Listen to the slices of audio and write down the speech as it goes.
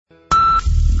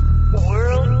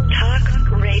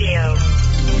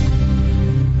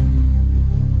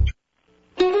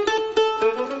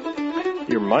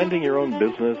minding your own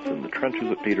business in the trenches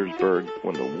at Petersburg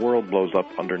when the world blows up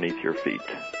underneath your feet.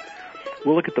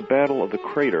 We'll look at the Battle of the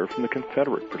Crater from the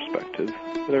Confederate perspective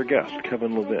with our guest,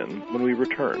 Kevin Levin, when we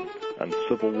return on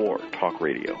Civil War Talk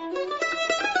Radio.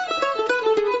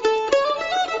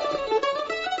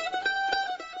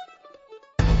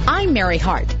 I'm Mary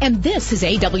Hart, and this is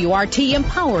AWRT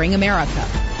Empowering America.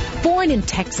 Born in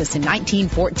Texas in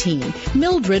 1914,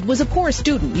 Mildred was a poor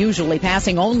student, usually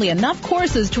passing only enough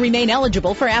courses to remain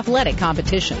eligible for athletic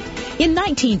competition. In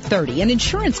 1930, an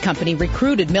insurance company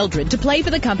recruited Mildred to play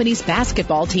for the company's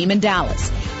basketball team in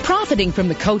Dallas. Profiting from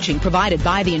the coaching provided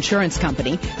by the insurance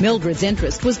company, Mildred's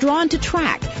interest was drawn to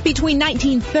track. Between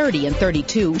 1930 and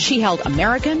 32, she held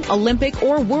American, Olympic,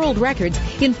 or world records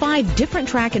in 5 different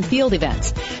track and field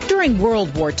events. During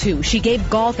World War II, she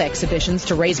gave golf exhibitions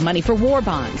to raise money for war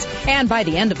bonds. And by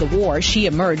the end of the war, she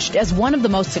emerged as one of the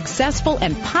most successful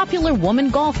and popular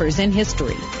woman golfers in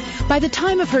history. By the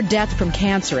time of her death from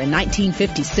cancer in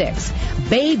 1956,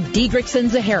 Babe Didrikson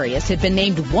Zaharias had been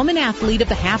named Woman Athlete of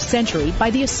the Half Century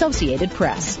by the Associated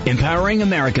Press. Empowering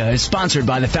America is sponsored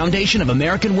by the Foundation of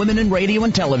American Women in Radio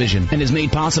and Television and is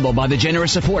made possible by the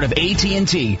generous support of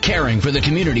AT&T, caring for the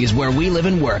communities where we live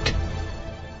and work.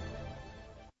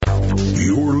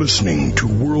 You're listening to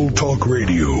World Talk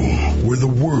Radio, where the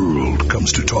world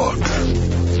comes to talk.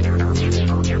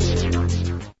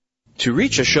 To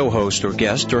reach a show host or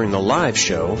guest during the live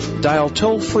show, dial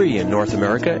toll-free in North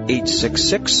America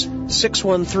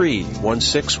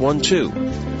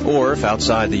 866-613-1612. Or if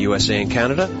outside the USA and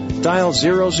Canada, dial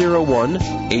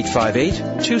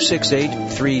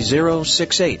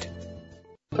 001-858-268-3068.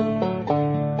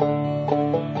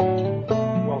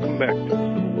 Welcome back to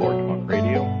Civil War Talk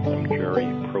Radio. I'm Jerry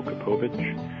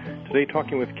Prokopowicz. Today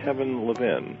talking with Kevin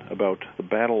Levin about the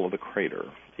Battle of the Crater,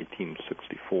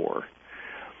 1864.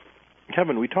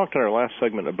 Kevin, we talked in our last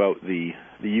segment about the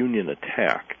Union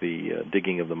attack, the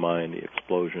digging of the mine, the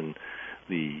explosion,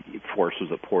 the forces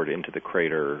that poured into the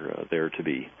crater there to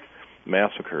be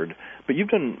massacred. But you've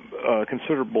done a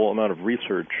considerable amount of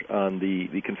research on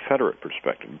the Confederate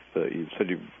perspective. You said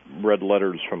you've read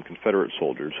letters from Confederate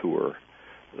soldiers who were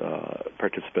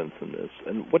participants in this.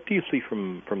 And what do you see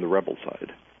from the rebel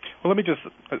side? Well,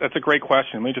 that's a great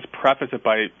question. Let me just preface it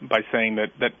by saying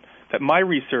that my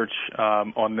research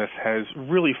on this has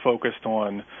really focused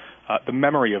on the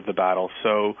memory of the battle.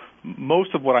 So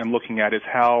most of what I'm looking at is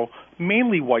how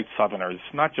mainly white Southerners,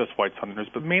 not just white Southerners,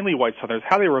 but mainly white Southerners,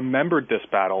 how they remembered this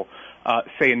battle,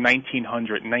 say in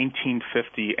 1900,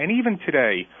 1950, and even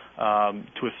today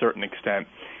to a certain extent.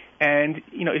 And,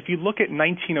 you know, if you look at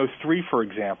 1903, for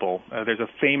example, there's a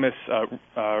famous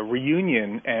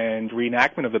reunion and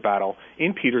reenactment of the battle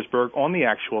in Petersburg on the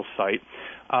actual site.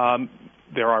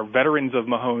 There are veterans of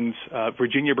Mahone's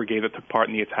Virginia Brigade that took part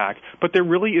in the attack, but there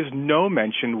really is no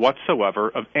mention whatsoever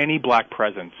of any black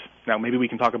presence. Now, maybe we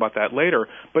can talk about that later,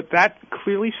 but that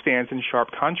clearly stands in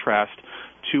sharp contrast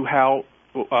to how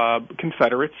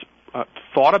Confederates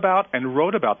thought about and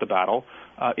wrote about the battle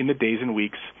in the days and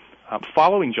weeks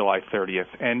following July 30th.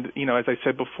 And, you know, as I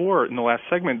said before in the last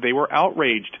segment, they were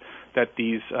outraged that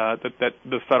that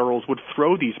the Federals would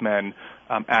throw these men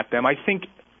at them. I think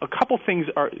a couple things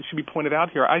should be pointed out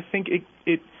here. I think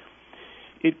it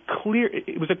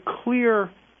was a clear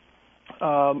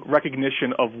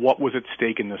recognition of what was at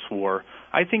stake in this war.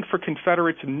 I think for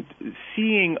Confederates,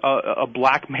 seeing a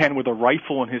black man with a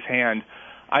rifle in his hand,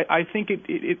 I think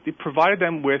it provided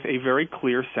them with a very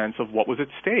clear sense of what was at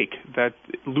stake, that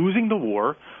losing the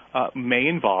war may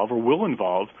involve or will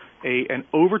involve an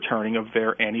overturning of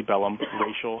their antebellum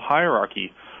racial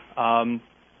hierarchy. And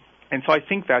so I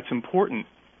think that's important.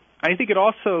 I think it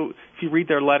also, if you read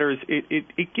their letters,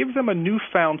 it gives them a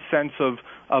newfound sense of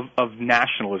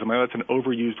nationalism. I know that's an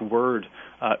overused word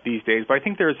these days, but I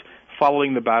think there's,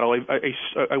 following the battle,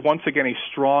 once again a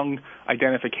strong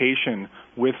identification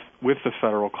with the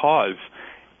federal cause.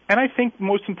 And I think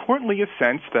most importantly a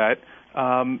sense that,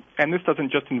 and this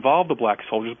doesn't just involve the black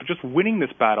soldiers, but just winning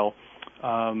this battle,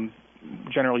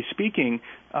 generally speaking,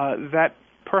 that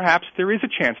perhaps there is a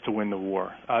chance to win the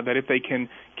war, that if they can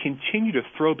continue to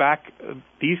throw back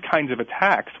these kinds of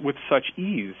attacks with such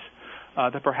ease,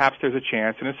 that perhaps there's a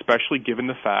chance, and especially given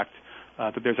the fact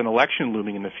that there's an election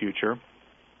looming in the future,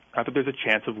 that there's a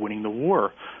chance of winning the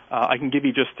war. I can give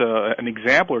you just an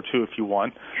example or two if you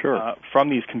want. Sure. From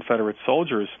these Confederate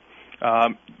soldiers.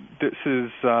 This is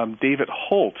David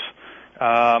Holt,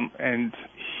 and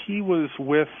he was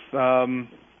with a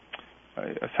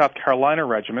South Carolina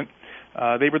regiment.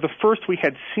 They were the first we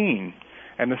had seen,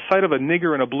 and the sight of a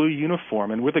nigger in a blue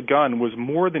uniform and with a gun was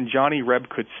more than Johnny Reb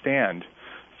could stand.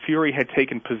 Fury had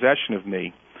taken possession of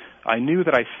me. I knew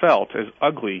that I felt as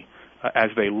ugly as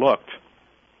they looked.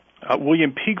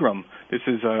 William Pegram, this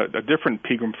is a different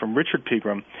Pegram from Richard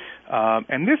Pegram,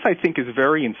 and this, I think, is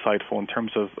very insightful in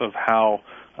terms of how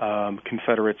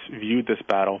Confederates viewed this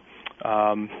battle.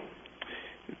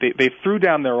 They threw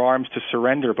down their arms to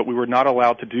surrender, but we were not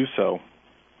allowed to do so.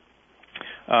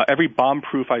 Every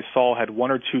bomb-proof I saw had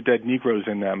 1 or 2 dead Negroes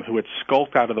in them who had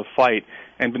skulked out of the fight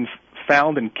and been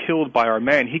found and killed by our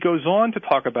men. He goes on to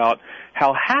talk about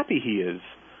how happy he is,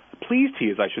 pleased he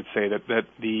is, I should say, that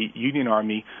the Union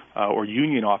Army or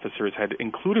Union officers had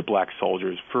included black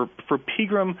soldiers. For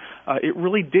Pegram, it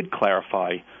really did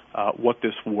clarify what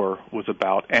this war was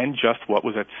about and just what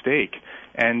was at stake.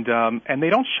 And they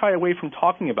don't shy away from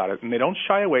talking about it, and they don't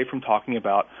shy away from talking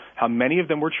about how many of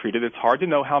them were treated. It's hard to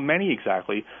know how many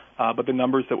exactly, but the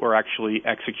numbers that were actually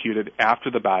executed after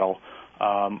the battle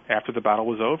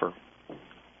was over.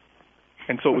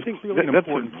 And so it was clearly an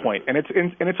important point, and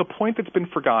it's a point that's been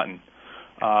forgotten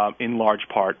in large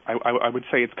part. I would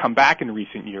say it's come back in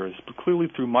recent years, but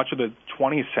clearly through much of the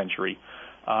 20th century,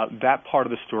 that part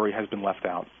of the story has been left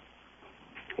out.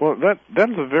 Well,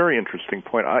 that's a very interesting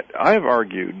point. I have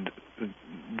argued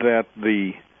that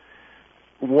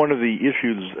one of the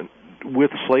issues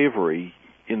with slavery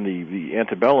in the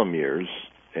antebellum years,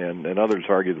 and others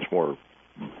argue this more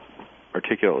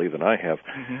articulately than I have,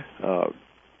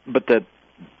 but that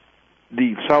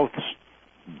the South's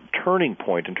turning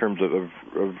point in terms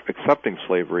of accepting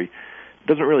slavery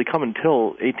doesn't really come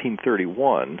until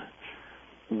 1831,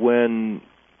 when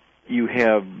you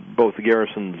have both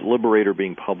Garrison's Liberator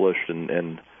being published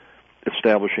and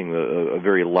establishing a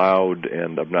very loud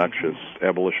and obnoxious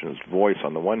abolitionist voice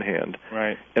on the one hand,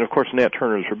 right, and of course Nat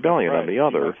Turner's Rebellion on the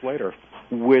other, later,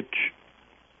 which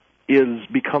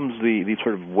becomes the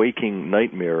sort of waking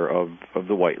nightmare of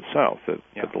the white South. That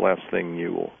the last thing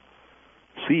you will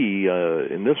see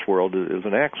in this world is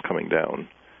an axe coming down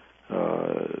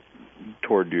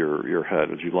toward your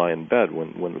head as you lie in bed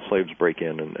when the slaves break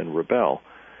in and rebel.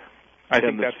 I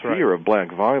think that's right. The fear of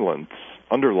black violence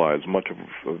underlies much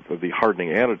of the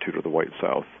hardening attitude of the white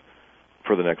South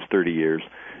for the next 30 years.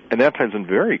 And that ties in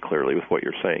very clearly with what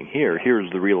you're saying here. Here's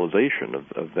the realization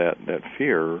of that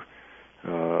fear,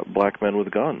 black men with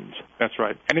guns. That's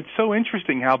right. And it's so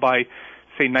interesting how by,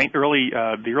 say, the early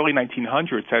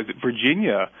 1900s, as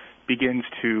Virginia begins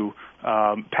to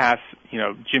pass,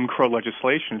 Jim Crow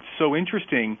legislation, it's so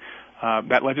interesting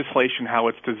that legislation, how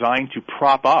it's designed to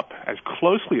prop up as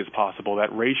closely as possible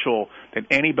that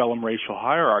antebellum racial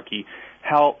hierarchy,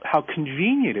 how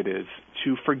convenient it is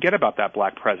to forget about that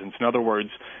black presence. In other words,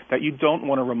 that you don't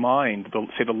want to remind,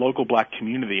 the local black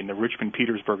community in the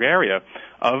Richmond-Petersburg area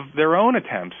of their own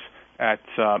attempts at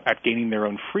gaining their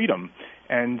own freedom.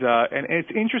 And it's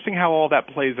interesting how all that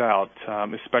plays out,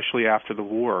 especially after the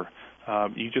war.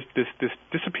 This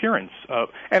disappearance,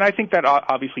 and I think that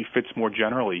obviously fits more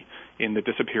generally in the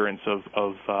disappearance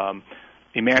of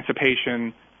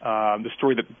emancipation, the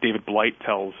story that David Blight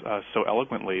tells so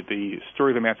eloquently, the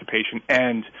story of emancipation,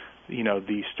 and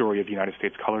the story of the United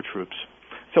States Color Troops.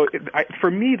 So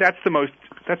for me, that's the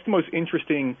most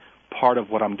interesting part of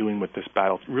what I'm doing with this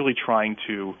battle. It's really trying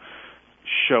to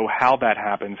show how that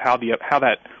happens, how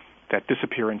that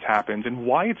disappearance happens, and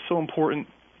why it's so important,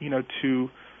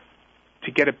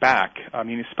 to get it back. I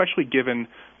mean, especially given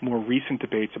more recent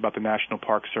debates about the National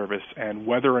Park Service and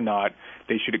whether or not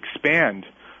they should expand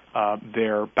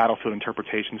their battlefield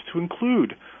interpretations to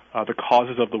include the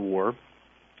causes of the war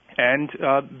and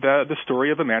the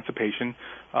story of emancipation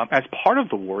as part of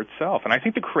the war itself. And I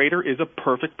think the crater is a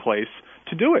perfect place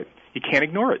to do it. You can't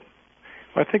ignore it.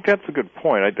 I think that's a good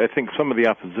point. I think some of the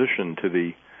opposition to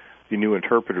the new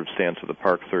interpretive stance of the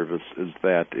Park Service is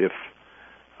that if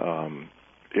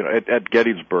at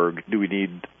Gettysburg, do we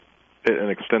need an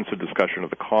extensive discussion of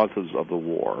the causes of the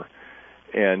war?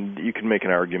 And you can make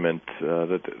an argument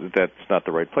that that's not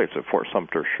the right place. At Fort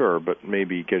Sumter, sure, but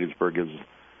maybe Gettysburg is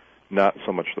not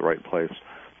so much the right place.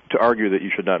 To argue that you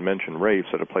should not mention race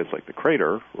at a place like the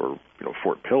Crater or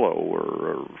Fort Pillow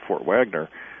or Fort Wagner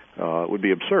would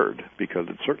be absurd, because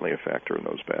it's certainly a factor in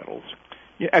those battles.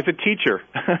 Yeah, as a teacher,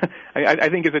 I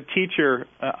think as a teacher,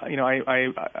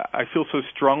 I feel so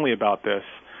strongly about this.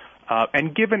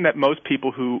 And given that most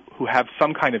people who have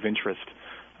some kind of interest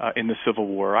in the Civil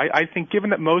War, I think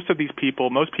given that most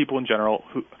people in general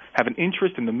who have an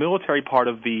interest in the military part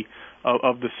of the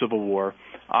Civil War,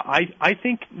 I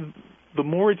think the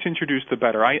more it's introduced, the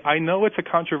better. I know it's a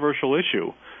controversial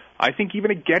issue. I think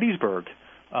even at Gettysburg,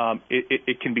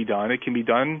 it can be done. It can be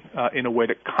done in a way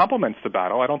that complements the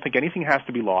battle. I don't think anything has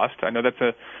to be lost. I know that's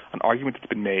an argument that's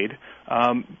been made,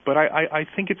 but I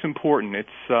think it's important.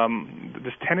 It's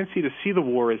this tendency to see the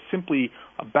war as simply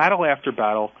a battle after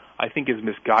battle, I think, is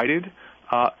misguided,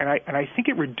 and I think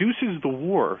it reduces the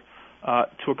war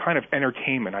to a kind of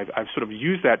entertainment. I've sort of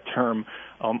used that term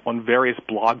on various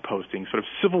blog postings, sort of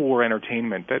Civil War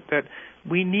entertainment, that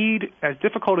we need, as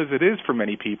difficult as it is for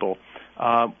many people.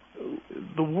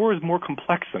 The war is more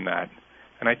complex than that,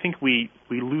 and I think we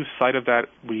lose sight of that.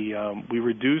 We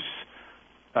reduce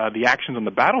the actions on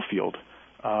the battlefield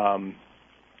to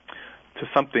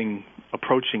something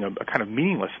approaching a kind of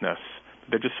meaninglessness.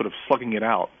 They're just sort of slugging it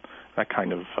out. That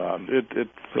kind of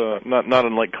it's not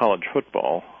unlike college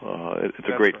football. It's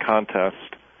a great contest.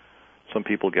 Some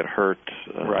people get hurt,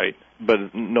 right?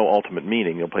 But no ultimate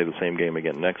meaning. You'll play the same game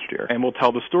again next year, and we'll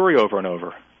tell the story over and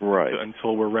over, right,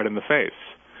 until we're red in the face.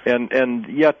 And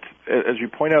yet, as you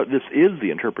point out, this is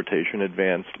the interpretation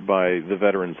advanced by the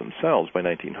veterans themselves by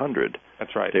 1900.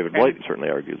 That's right. David Blight certainly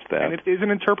argues that. And it is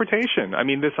an interpretation. I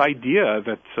mean, this idea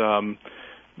that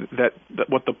that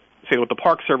what the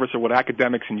Park Service or what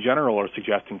academics in general are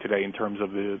suggesting today in terms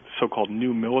of the so-called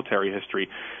new military history,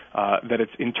 that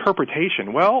it's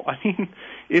interpretation. Well, I mean,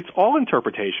 it's all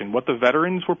interpretation. What the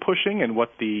veterans were pushing and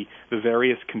what the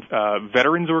various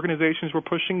veterans organizations were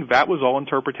pushing, that was all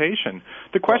interpretation.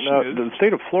 The question is... The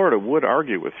state of Florida would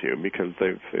argue with you because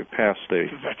they've passed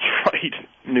That's right.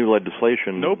 new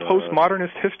legislation. No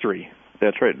postmodernist history.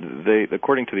 That's right.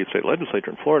 According to the state legislature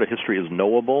in Florida, history is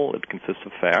knowable. It consists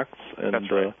of facts. And,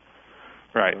 that's right.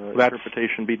 Right.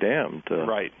 Interpretation be damned.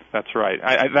 Right. That's right.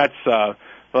 That's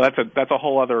a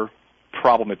whole other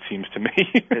problem, it seems to me.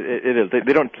 It is.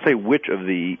 They don't say which of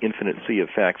the infinite sea of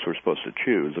facts we're supposed to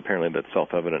choose. Apparently that's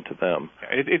self-evident to them.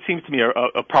 It seems to me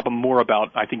a problem more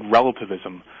about, I think,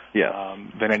 relativism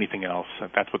than anything else.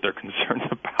 That's what they're concerned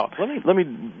about. Let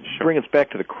me bring us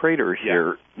back to the crater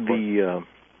here. Yeah.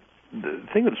 The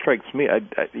thing that strikes me,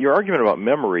 your argument about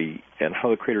memory and how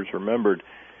the crater is remembered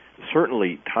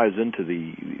certainly ties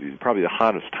into probably the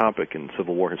hottest topic in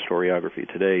Civil War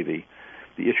historiography today, the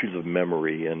issues of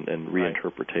memory and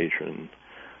reinterpretation,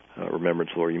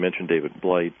 remembrance lore. You mentioned David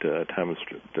Blight. Thomas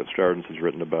Stardens has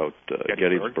written about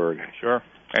Gettysburg. Sure.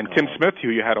 And Tim Smith, who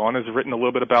you had on, has written a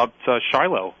little bit about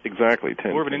Shiloh. Exactly.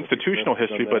 More of an institutional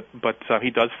history, but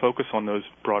he does focus on those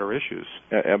broader issues.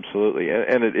 Absolutely.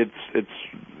 And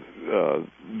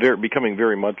they're becoming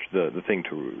very much the thing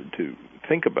to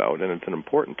think about, and it's an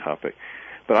important topic.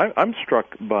 But I'm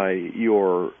struck by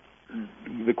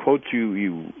the quotes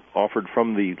you offered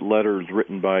from the letters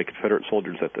written by Confederate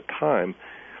soldiers at the time,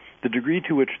 the degree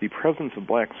to which the presence of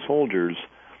black soldiers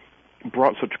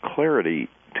brought such clarity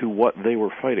to what they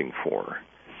were fighting for.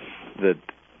 That,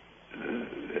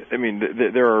 I mean,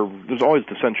 there's always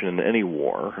dissension in any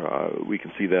war. We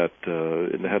can see that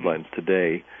in the headlines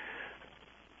today.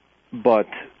 But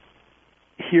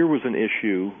here was an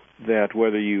issue that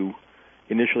whether you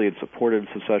initially had supported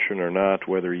secession or not,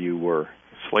 whether you were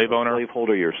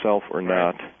slaveholder yourself or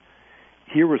not,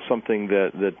 here was something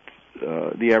that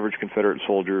the average Confederate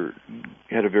soldier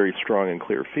had a very strong and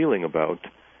clear feeling about.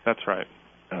 That's right.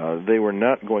 They were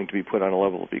not going to be put on a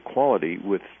level of equality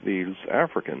with these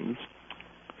Africans,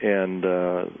 and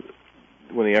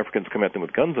when the Africans come at them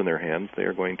with guns in their hands, they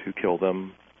are going to kill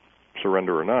them,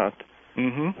 surrender or not.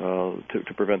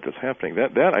 To prevent this happening.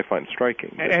 That I find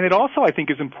striking. And it also, I think,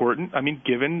 is important, I mean,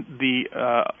 given the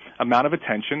amount of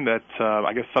attention that,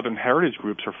 I guess, Southern heritage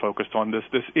groups are focused on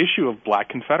this issue of black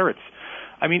Confederates.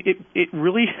 I mean, it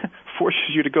really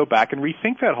forces you to go back and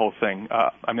rethink that whole thing.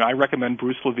 I mean, I recommend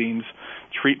Bruce Levine's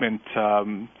treatment,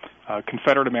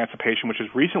 Confederate Emancipation, which has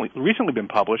recently been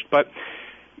published, but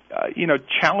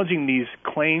challenging these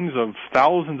claims of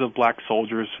thousands of black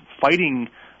soldiers fighting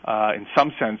in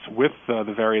some sense with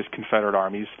the various Confederate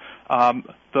armies.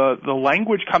 The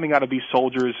language coming out of these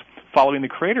soldiers following the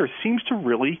crater seems to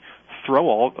really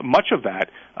throw much of that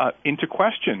into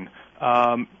question.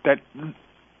 That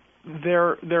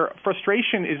their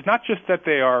frustration is not just that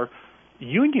they are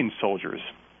Union soldiers,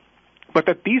 but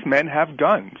that these men have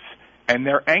guns and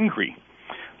they're angry.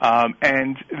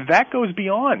 And that goes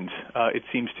beyond, it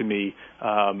seems to me,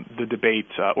 the debate,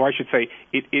 or I should say,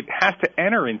 it has to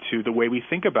enter into the way we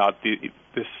think about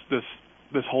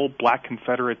this whole black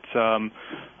Confederate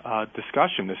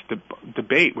discussion, this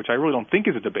debate, which I really don't think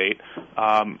is a debate,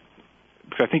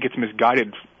 because I think it's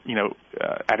misguided,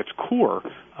 at its core.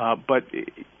 But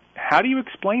how do you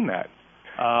explain that?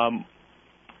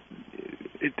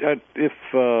 If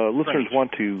listeners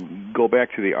want to go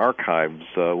back to the archives,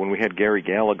 when we had Gary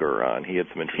Gallagher on, he had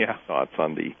some interesting thoughts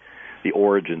on the the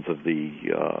origins of the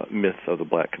myth of the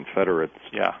Black Confederates.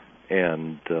 Yeah.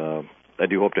 And I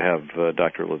do hope to have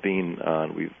Dr. Levine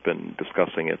on. We've been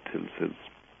discussing it. His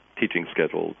teaching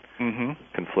schedule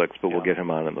conflicts, but we'll get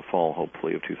him on in the fall,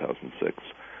 hopefully, of 2006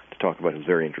 to talk about his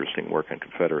very interesting work on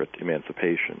Confederate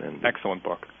emancipation and excellent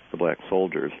book, the black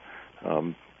soldiers.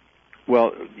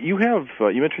 Well, you have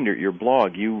you mentioned your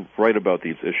blog. You write about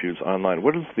these issues online.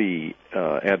 What is the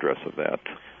address of that?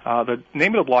 The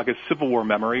name of the blog is Civil War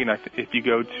Memory, and if you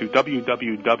go to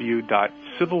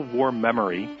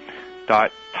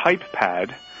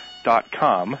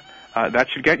www.civilwarmemory.typepad.com, that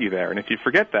should get you there. And if you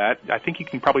forget that, I think you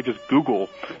can probably just Google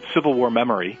Civil War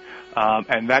Memory,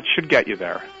 and that should get you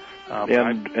there.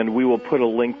 And we will put a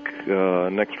link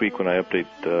next week when I update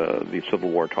the Civil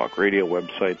War Talk Radio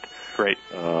website. Great.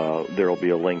 There will be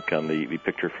a link on the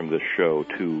picture from this show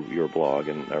to your blog,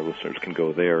 and our listeners can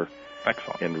go there.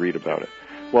 Excellent. And read about it.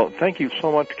 Well, thank you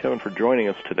so much, Kevin, for joining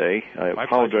us today. I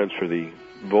apologize for the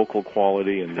vocal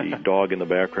quality and the dog in the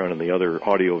background and the other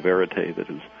audio verite that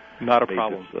is not a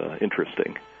problem.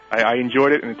 Interesting. I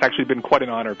enjoyed it, and it's actually been quite an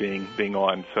honor being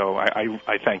on. So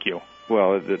I thank you.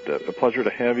 Well, it's a pleasure to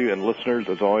have you, and listeners,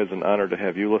 as always, an honor to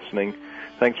have you listening.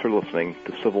 Thanks for listening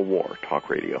to Civil War Talk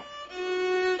Radio.